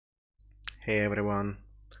Hey everyone,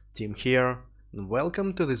 Tim here, and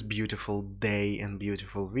welcome to this beautiful day and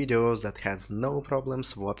beautiful videos that has no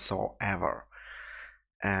problems whatsoever.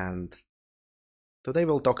 And today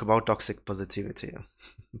we'll talk about toxic positivity.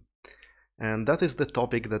 And that is the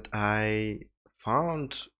topic that I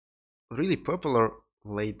found really popular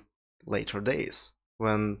later days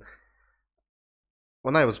when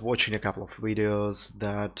I was watching a couple of videos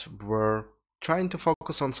that were trying to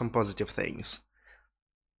focus on some positive things.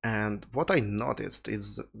 And what I noticed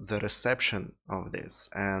is the reception of this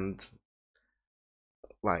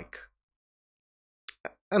like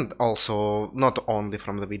and also not only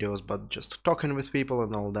from the videos but just talking with people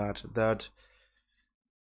and all that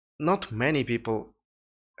not many people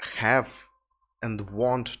have and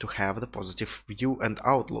want to have the positive view and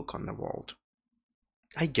outlook on the world.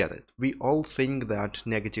 I get it. We all think that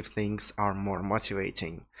negative things are more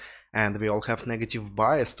motivating, and we all have negative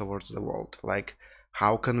bias towards the world. Like,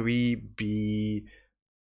 how can we be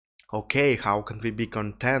okay? How can we be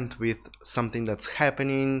content with something that's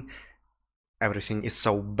happening? Everything is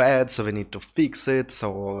so bad, so we need to fix it.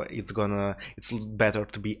 So it's better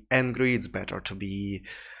to be angry, it's better to be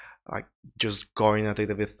like just going at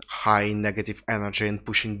it with high negative energy and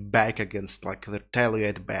pushing back against, like,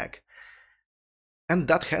 retaliate back. And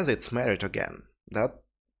that has its merit again. That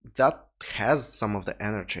has some of the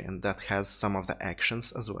energy and that has some of the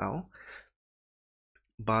actions as well.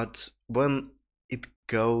 But when it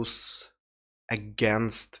goes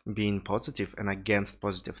against being positive and against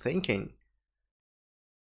positive thinking,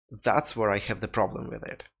 that's where I have the problem with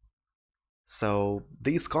it. So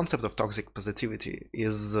this concept of toxic positivity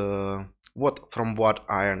is from what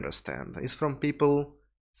I understand, is from people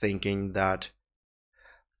thinking that,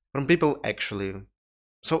 from people actually.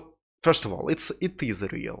 So first of all, it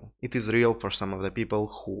is real. It is real for some of the people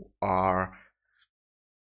who are,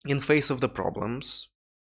 in face of the problems,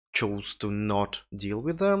 choose to not deal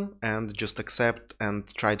with them and just accept and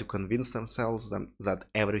try to convince themselves that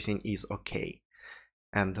everything is okay,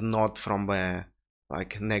 and not from a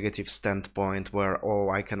like negative standpoint where, oh,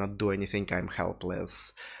 I cannot do anything, I'm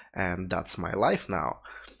helpless, and that's my life now.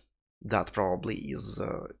 That probably is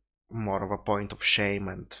more of a point of shame,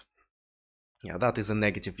 and yeah, that is a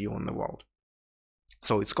negative view on the world.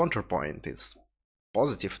 So its counterpoint is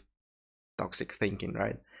positive toxic thinking,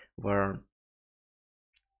 right? Where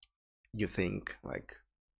you think like,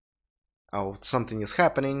 oh, something is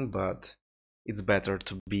happening, but it's better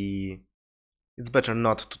to be it's better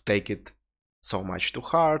not to take it so much to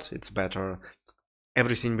heart. It's better,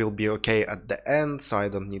 everything will be okay at the end, so I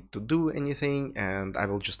don't need to do anything, and I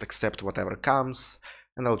will just accept whatever comes,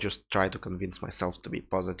 and I'll just try to convince myself to be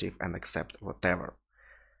positive and accept whatever.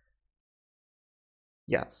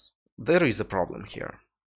 Yes, there is a problem here.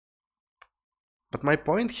 But my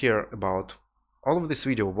point here about all of this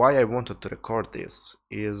video, why I wanted to record this,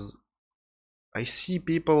 is I see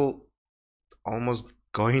people almost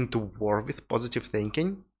going to war with positive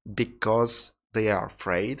thinking because they are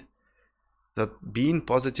afraid that being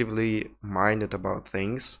positively minded about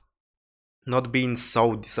things, not being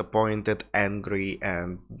so disappointed, angry,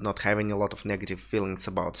 and not having a lot of negative feelings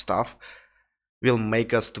about stuff, will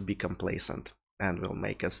make us to be complacent and will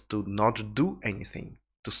make us to not do anything,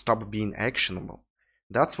 to stop being actionable.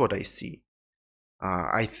 That's what I see.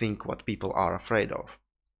 I think what people are afraid of.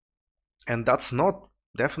 And that's not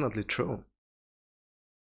definitely true.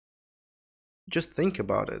 Just think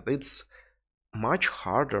about it. It's much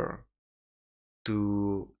harder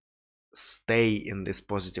to stay in this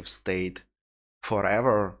positive state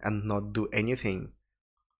forever and not do anything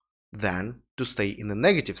than to stay in a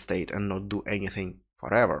negative state and not do anything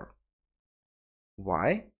forever.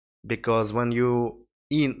 Why? Because when you're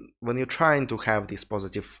trying to have this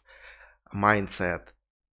positive mindset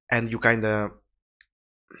and you're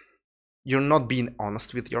not being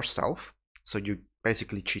honest with yourself, so you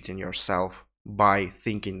basically cheating yourself by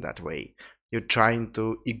thinking that way. You're trying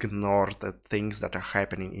to ignore the things that are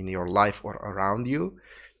happening in your life or around you,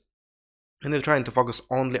 and you're trying to focus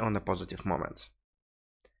only on the positive moments.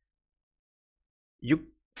 You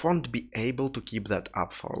won't be able to keep that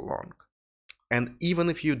up for long. And even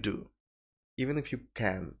if you do, even if you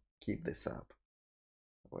can keep this up,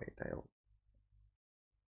 wait,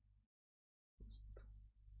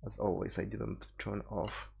 as always, I didn't turn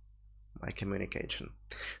off my communication.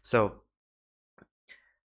 So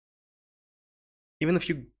even if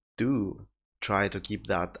you do try to keep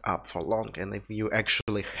that up for long, and if you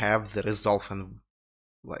actually have the resolve and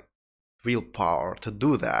like willpower to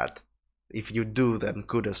do that, if you do, then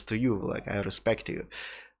kudos to you, like, I respect you.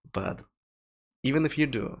 But even if you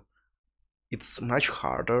do, it's much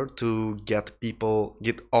harder to get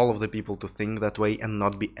all of the people to think that way and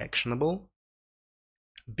not be actionable,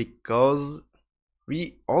 because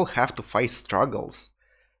we all have to face struggles.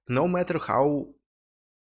 No matter how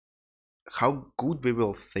good we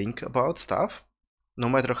will think about stuff, no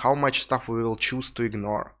matter how much stuff we will choose to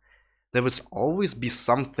ignore, there will always be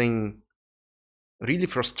something really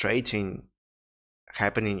frustrating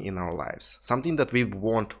happening in our lives, something that we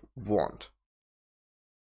won't want.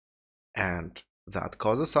 And that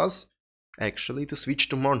causes us actually to switch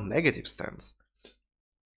to more negative stance.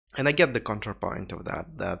 And I get the counterpoint of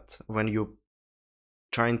that, that when you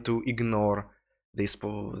trying to ignore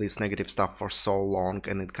this negative stuff for so long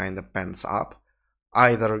and it kind of pans up,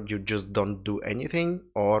 either you just don't do anything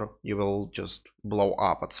or you will just blow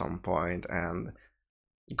up at some point and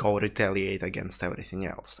go retaliate against everything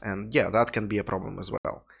else. And yeah, that can be a problem as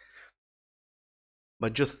well.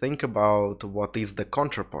 But just think about what is the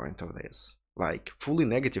counterpoint of this, like fully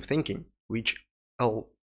negative thinking, which a,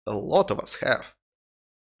 a lot of us have,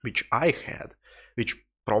 which I had, which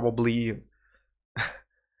probably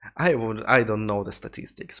I don't know the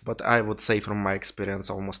statistics, but I would say from my experience,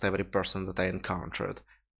 almost every person that I encountered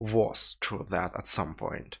was through that at some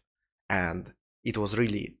point. And it was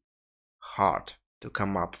really hard to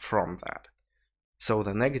come up from that. So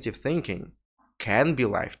the negative thinking can be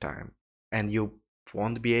lifetime, and you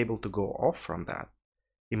won't be able to go off from that.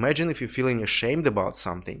 Imagine if you're feeling ashamed about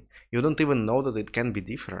something, you don't even know that it can be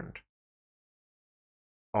different.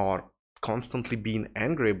 Or constantly being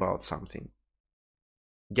angry about something.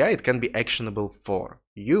 Yeah, it can be actionable for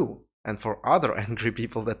you and for other angry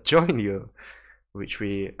people that join you, which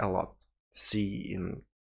we a lot see in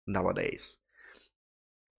nowadays.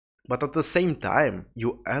 But at the same time,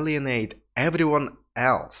 you alienate everyone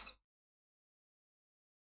else.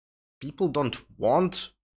 People don't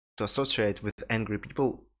want to associate with angry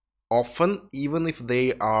people often, even if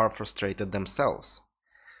they are frustrated themselves.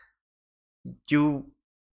 You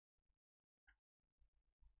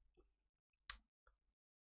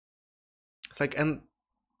it's like, and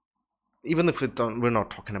even if we're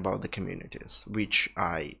not talking about the communities, which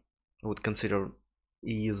I would consider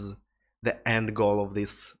is the end goal of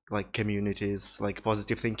these like communities, like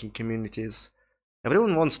positive thinking communities.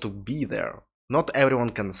 Everyone wants to be there. Not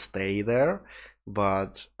everyone can stay there,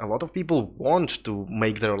 but a lot of people want to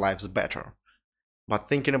make their lives better. But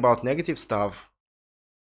thinking about negative stuff,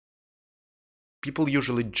 people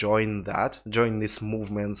usually join these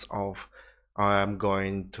movements of I'm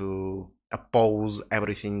going to oppose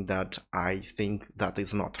everything that I think that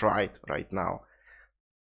is not right now.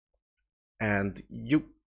 And you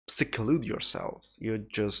seclude yourselves. You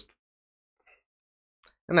just,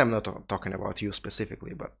 and I'm not talking about you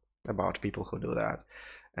specifically, but about people who do that.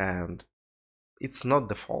 And it's not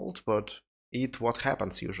the fault, but it's what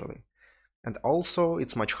happens usually. And also,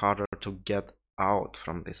 it's much harder to get out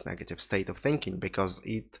from this negative state of thinking because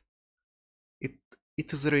it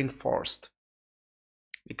it is reinforced.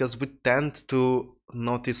 Because we tend to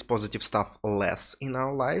notice positive stuff less in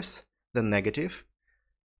our lives than negative.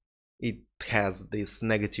 It has this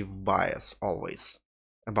negative bias always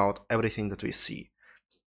about everything that we see.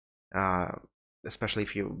 Uh, Especially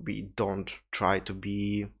if we don't try to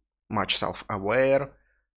be much self-aware,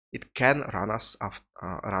 it can run us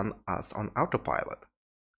on autopilot.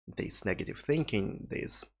 This negative thinking,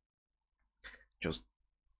 this just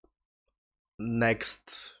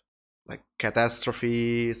next like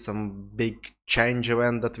catastrophe, some big change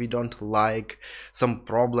event that we don't like, some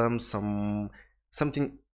problem,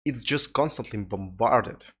 something. It's just constantly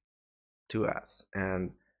bombarded to us,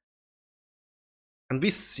 and we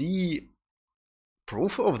see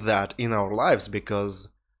proof of that in our lives because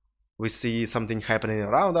we see something happening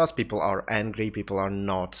around us, people are angry, people are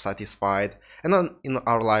not satisfied, and then in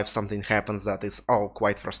our life something happens that is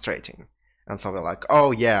quite frustrating. And so we're like,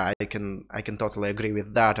 oh yeah, I can totally agree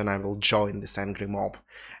with that, and I will join this angry mob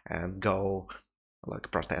and go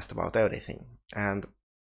like protest about everything. And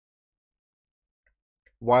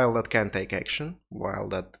while that can take action, while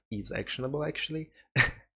that is actionable actually,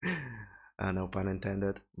 no pun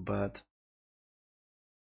intended, but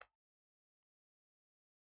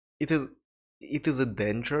it is it is a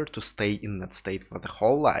danger to stay in that state for the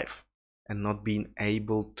whole life and not being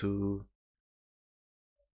able to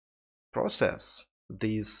process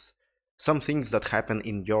these some things that happen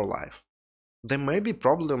in your life. There may be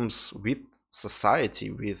problems with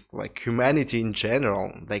society, with like humanity in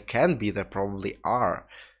general. They can be, there probably are,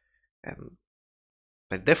 and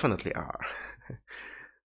they definitely are.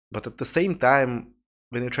 But at the same time,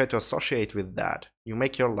 when you try to associate with that, you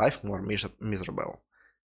make your life more miserable.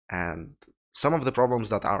 And some of the problems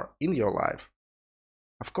that are in your life,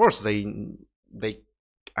 of course, they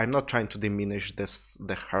I'm not trying to diminish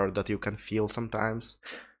the hurt that you can feel sometimes,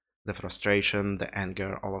 the frustration, the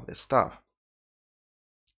anger, all of this stuff.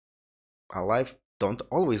 Our life don't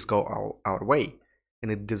always go our way,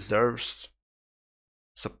 and it deserves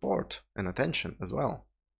support and attention as well.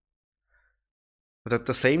 But at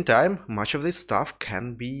the same time, much of this stuff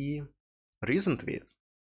can be reasoned with,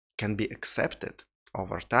 can be accepted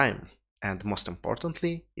over time, and most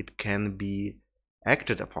importantly, it can be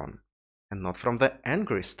acted upon, and not from the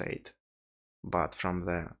angry state, but from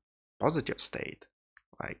the positive state,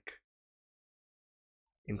 like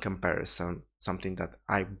in comparison, something that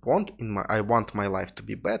I want my life to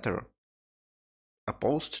be better,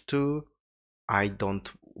 opposed to I don't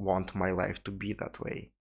want my life to be that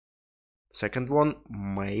way. Second one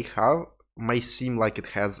may seem like it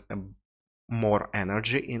has more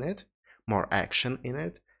energy in it, more action in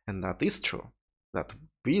it, and that is true. That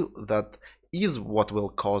is what will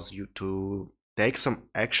cause you to take some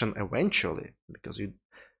action eventually, because you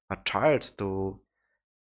are tired to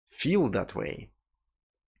feel that way.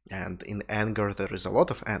 And in anger there is a lot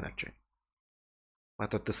of energy.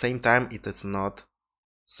 But at the same time it is not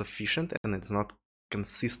sufficient and it's not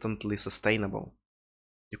consistently sustainable.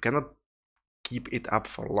 You cannot keep it up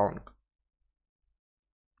for long.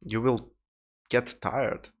 You will get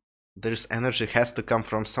tired. This energy has to come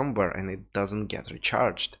from somewhere and it doesn't get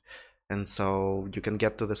recharged. And so you can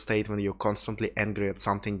get to the state when you're constantly angry at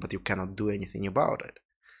something but you cannot do anything about it.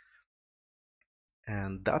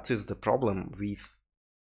 And that is the problem with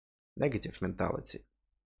negative mentality.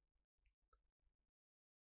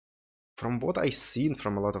 From what I've seen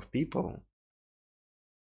from a lot of people,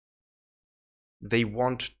 they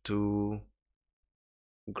want to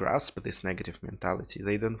grasp this negative mentality.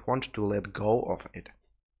 They don't want to let go of it.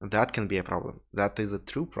 And that can be a problem. That is a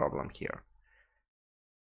true problem here.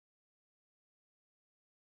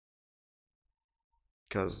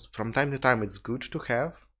 Because from time to time it's good to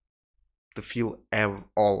feel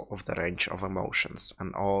all of the range of emotions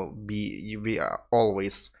and we are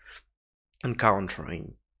always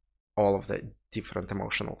encountering all of the different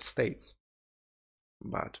emotional states.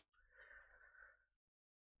 But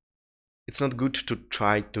it's not good to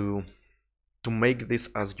try to make this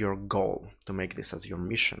as your goal, to make this as your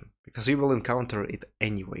mission, because you will encounter it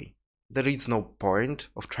anyway. There is no point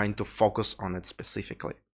of trying to focus on it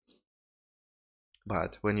specifically.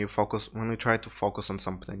 But when you try to focus on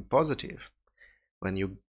something positive, when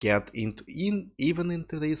you get even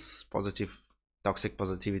into this toxic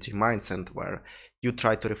positivity mindset where you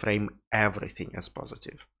try to reframe everything as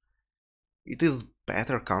positive, it is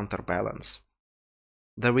better counterbalance.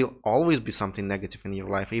 There will always be something negative in your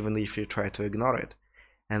life, even if you try to ignore it,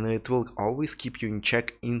 and it will always keep you in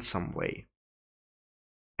check in some way.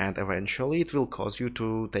 And eventually it will cause you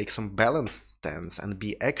to take some balanced stance and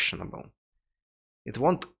be actionable. It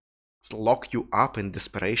won't lock you up in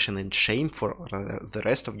desperation and shame for the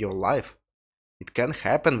rest of your life. It can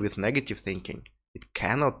happen with negative thinking. It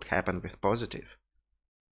cannot happen with positive.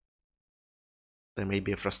 There may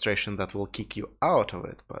be a frustration that will kick you out of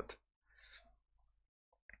it, but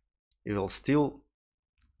you will still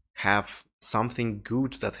have something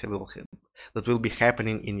good that will be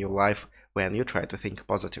happening in your life when you try to think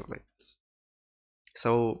positively.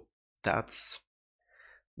 So that's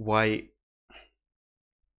why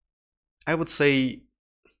I would say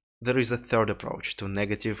there is a third approach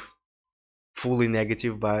to fully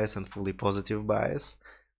negative bias and fully positive bias.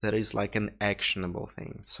 There is like an actionable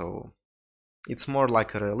thing. So it's more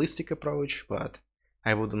like a realistic approach, but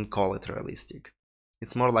I wouldn't call it realistic.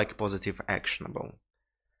 It's more like positive actionable,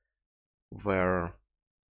 where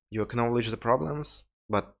you acknowledge the problems,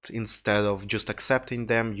 but instead of just accepting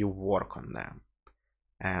them, you work on them.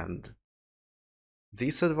 And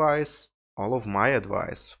this advice, all of my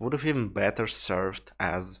advice, would have even better served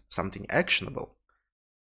as something actionable,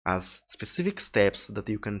 as specific steps that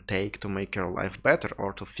you can take to make your life better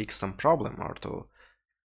or to fix some problem or to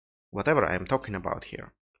whatever I am talking about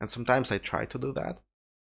here. And sometimes I try to do that,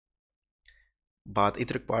 but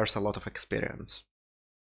it requires a lot of experience.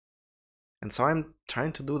 And so I'm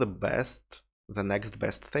trying to do the next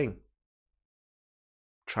best thing.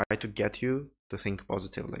 Try to get you to think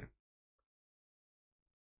positively.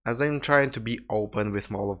 As I'm trying to be open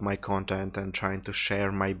with all of my content and trying to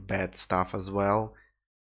share my bad stuff as well,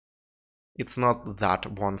 it's not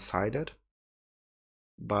that one-sided,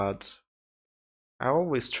 but I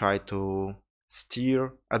always try to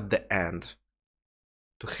steer at the end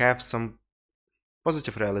to have some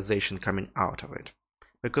positive realization coming out of it,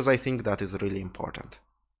 because I think that is really important.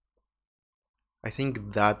 I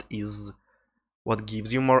think that is what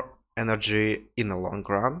gives you more energy in the long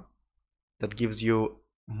run, that gives you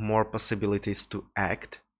more possibilities to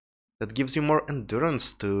act, that gives you more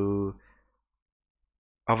endurance to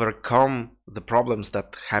overcome the problems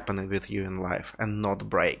that happen with you in life and not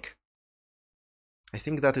break. I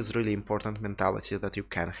think that is really important mentality that you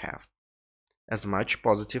can have. As much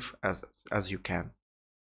positive as you can.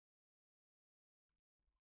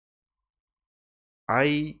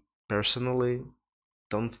 I personally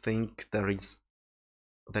don't think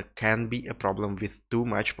there can be a problem with too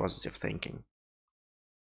much positive thinking.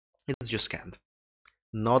 It just can't.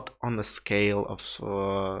 Not on the scale of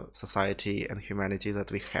society and humanity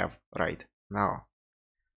that we have right now.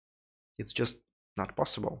 It's just not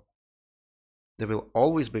possible. There will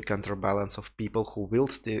always be counterbalance of people who will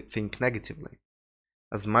think negatively.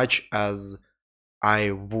 As much as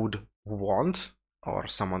I would want, or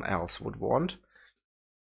someone else would want,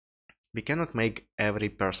 we cannot make every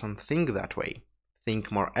person think that way.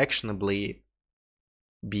 Think more actionably,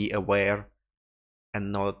 be aware,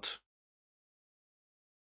 and not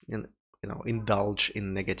indulge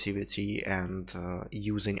in negativity and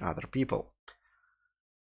using other people.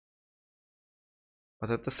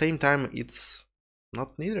 But at the same time, it's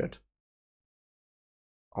not needed.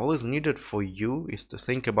 All is needed for you is to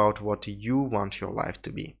think about what you want your life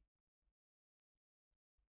to be.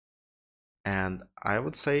 And I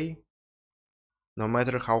would say, no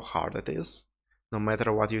matter how hard it is, no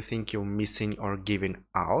matter what you think you're missing or giving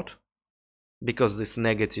out, because this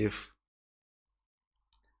negative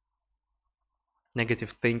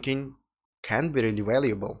thinking can be really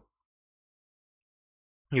valuable.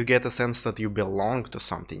 You get a sense that you belong to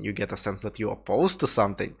something, you get a sense that you're opposed to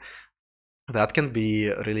something. That can be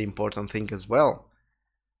a really important thing as well.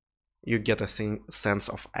 You get a sense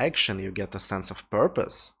of action, you get a sense of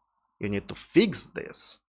purpose. You need to fix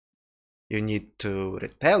this. You need to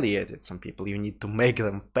retaliate at some people, you need to make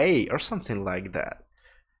them pay or something like that.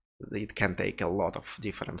 It can take a lot of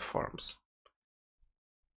different forms.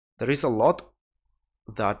 There is a lot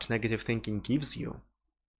that negative thinking gives you,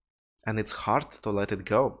 and it's hard to let it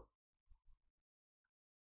go.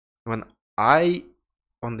 When I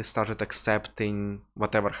only started accepting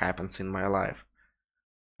whatever happens in my life,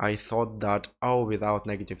 I thought that, oh, without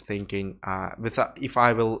negative thinking, if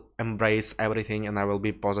I will embrace everything and I will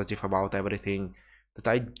be positive about everything, that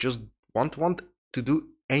I just won't want to do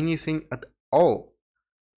anything at all.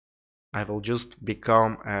 I will just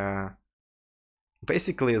become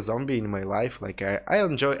basically a zombie in my life. Like I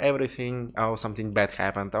enjoy everything. Oh, something bad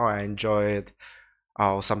happened. Oh, I enjoy it.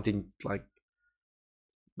 Oh, something like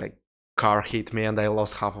car hit me and I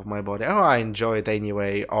lost half of my body. Oh, I enjoy it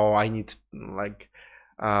anyway. Oh, I need like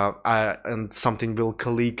and something will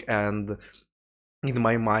click and in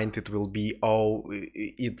my mind it will be, oh,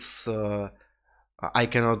 it's I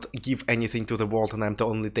cannot give anything to the world and I'm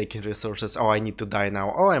only taking resources. Oh, I need to die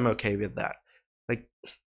now. Oh, I'm okay with that. Like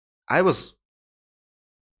I was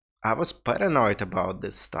paranoid about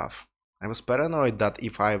this stuff. I was paranoid that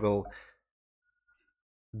if I will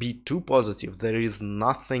be too positive, there is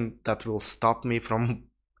nothing that will stop me from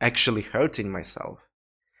actually hurting myself.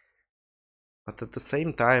 But at the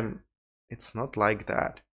same time, it's not like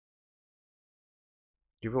that.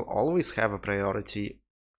 You will always have a priority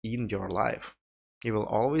in your life. You will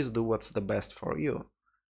always do what's the best for you.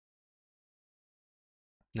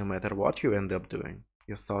 No matter what you end up doing,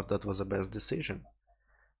 you thought that was the best decision.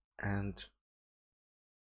 And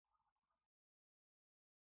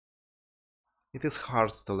it is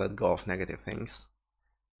hard to let go of negative things.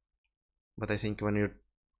 But I think when you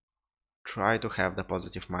try to have the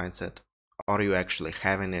positive mindset, or you actually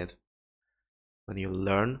having it, when you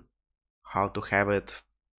learn how to have it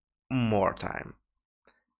more time,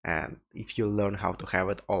 and if you learn how to have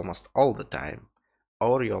it almost all the time,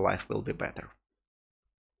 or your life will be better.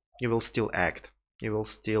 You will still act, you will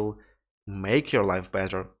still make your life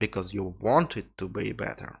better because you want it to be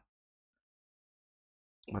better,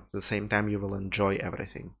 but at the same time you will enjoy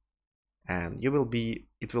everything, and it will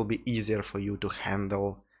be easier for you to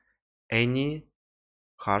handle any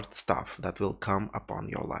hard stuff that will come upon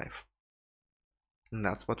your life. And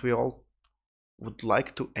that's what we all would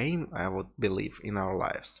like to aim, I would believe, in our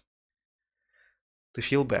lives. To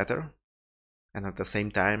feel better and at the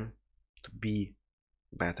same time to be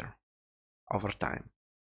better over time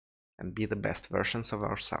and be the best versions of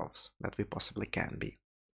ourselves that we possibly can be.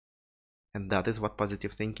 And that is what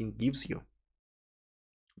positive thinking gives you.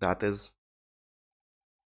 That is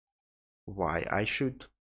why I should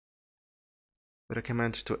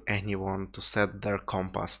recommend to anyone to set their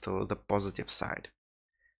compass to the positive side.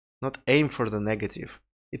 Not aim for the negative.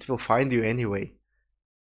 It will find you anyway.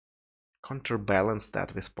 Counterbalance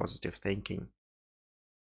that with positive thinking.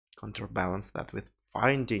 Counterbalance that with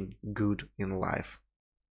finding good in life.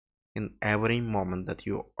 In every moment that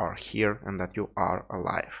you are here and that you are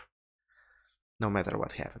alive. no matter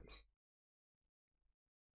what happens.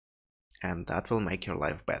 And that will make your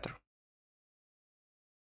life better.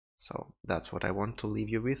 So that's what I want to leave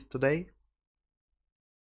you with today.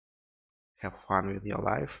 Have fun with your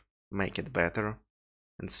life, make it better,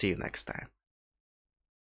 and see you next time.